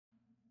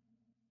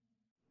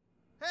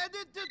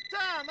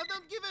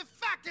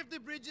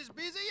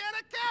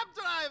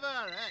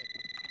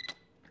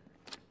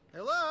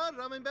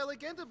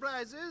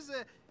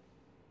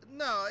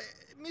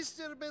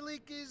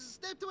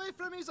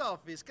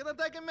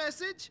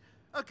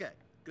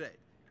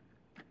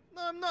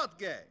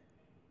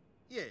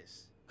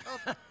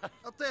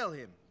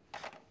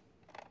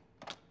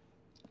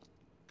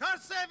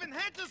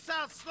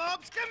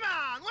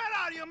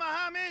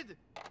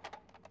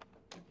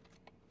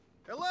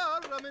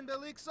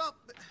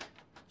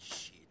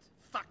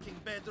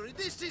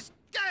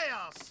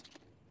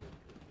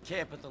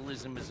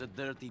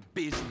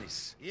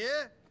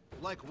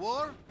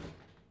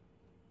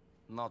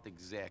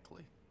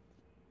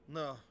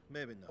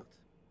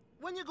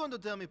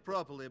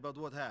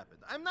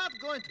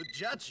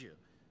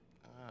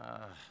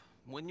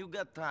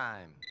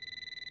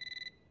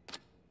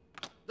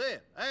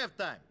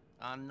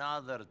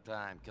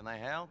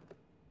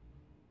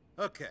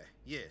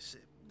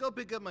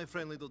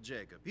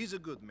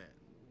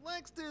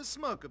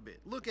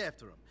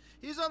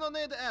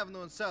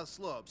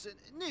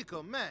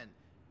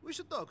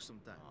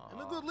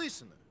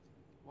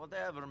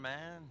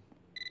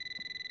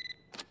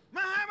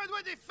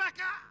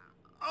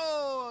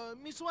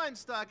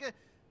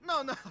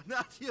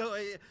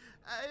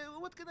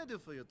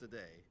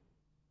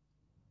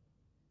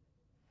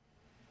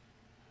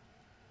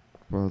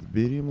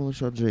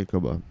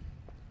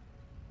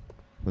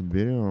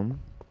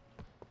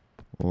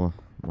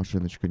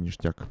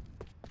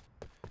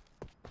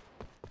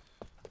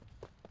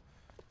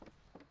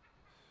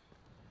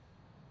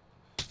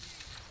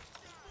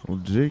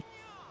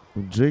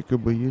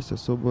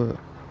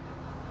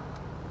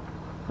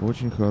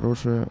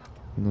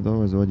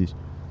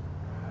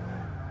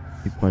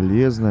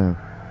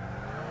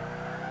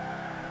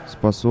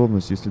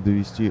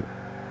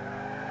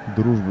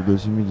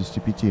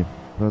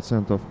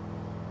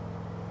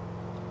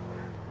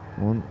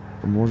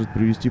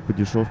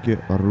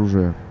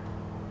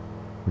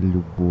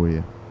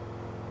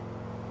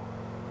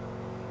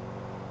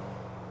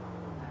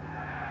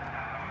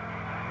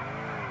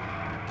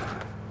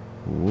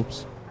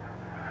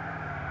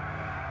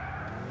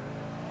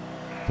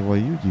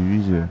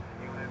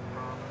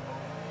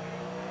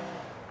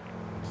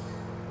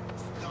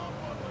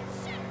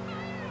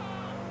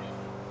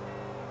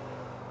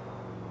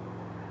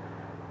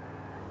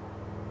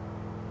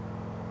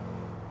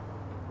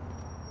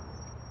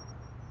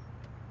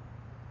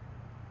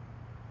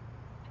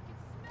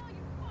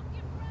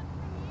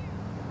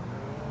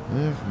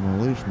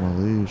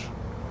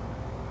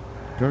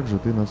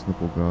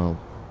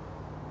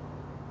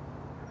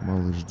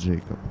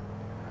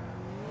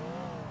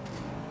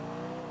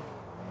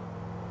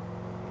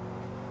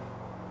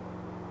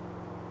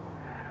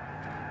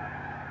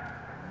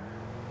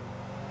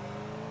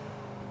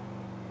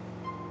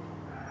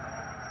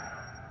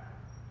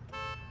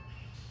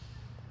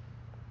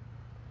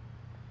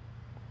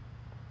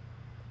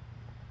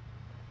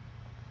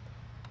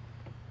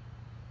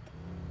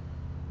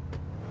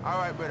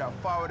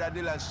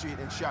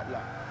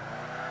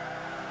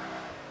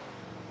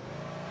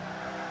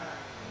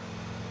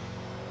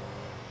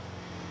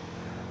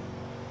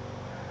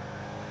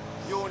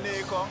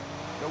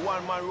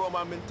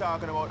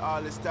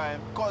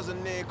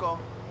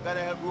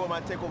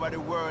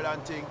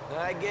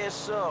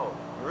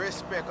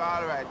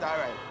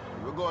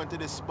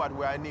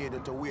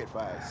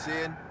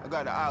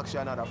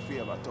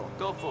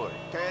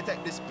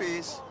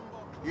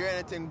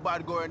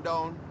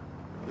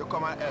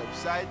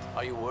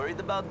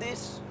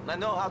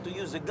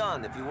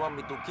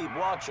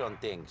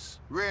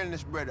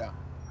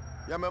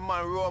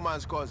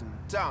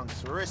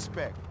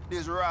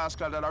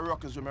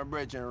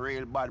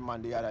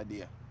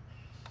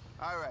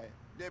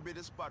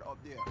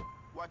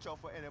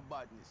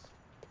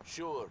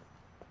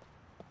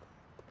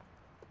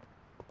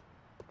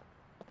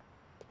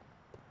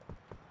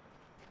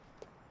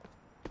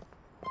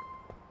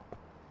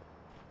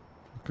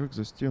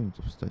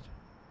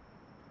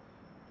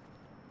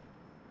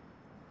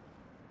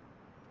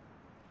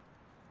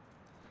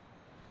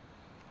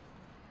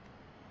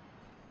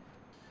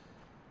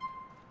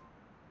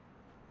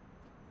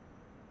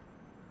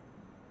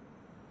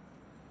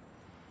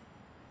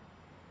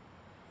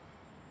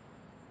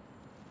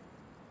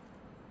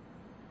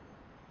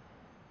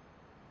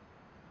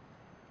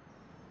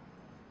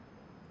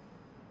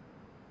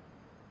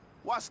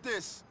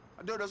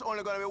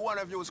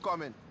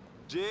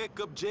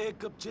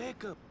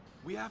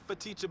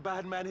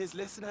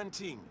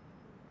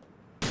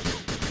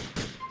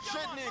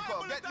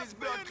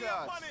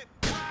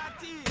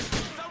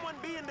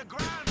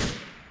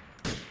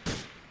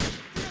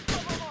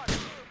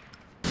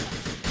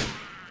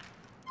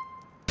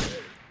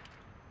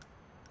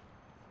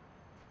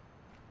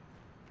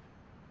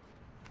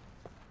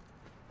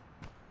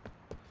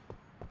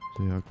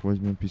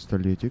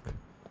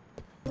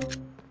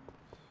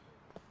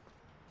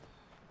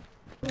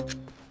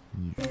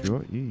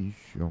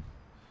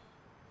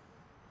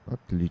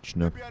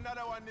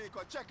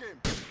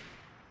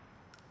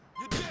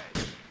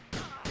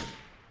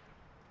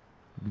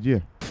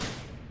Где?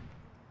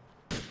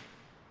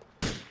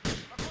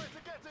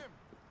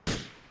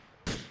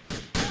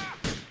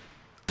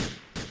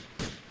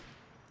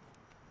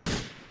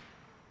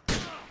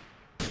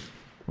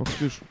 Ах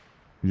ты ж.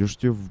 Я ж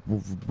тебе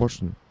в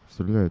башню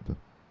стреляю-то.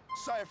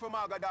 Sorry for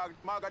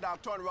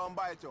Magadog turn around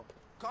by you.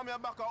 Come here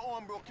back at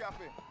Homebrew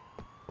Cafe.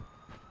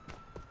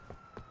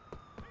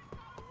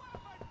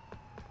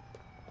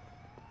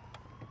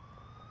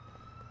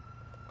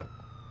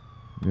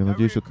 Я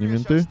надеюсь, это не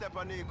менты.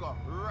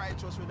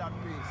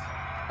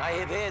 I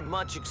have had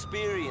much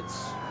experience.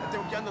 I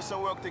think we can do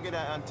some work together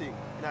and think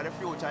in the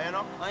future, you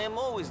know? I am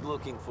always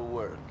looking for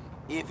work,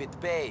 if it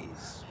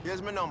pays.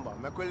 Here's my number.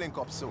 Make we link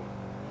up soon.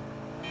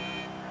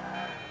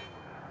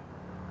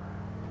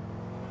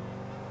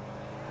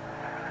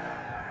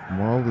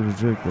 Малыш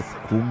Джейкоб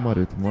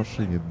кумарит в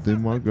машине,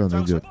 дымоган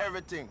идет.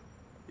 Everything.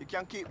 You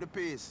can keep the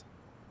peace.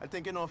 I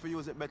think you know if you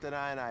use it better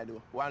than I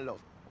do. One love.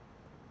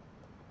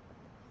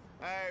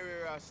 Hey,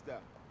 Rasta.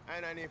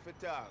 I need to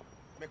talk.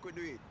 Make we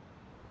do it.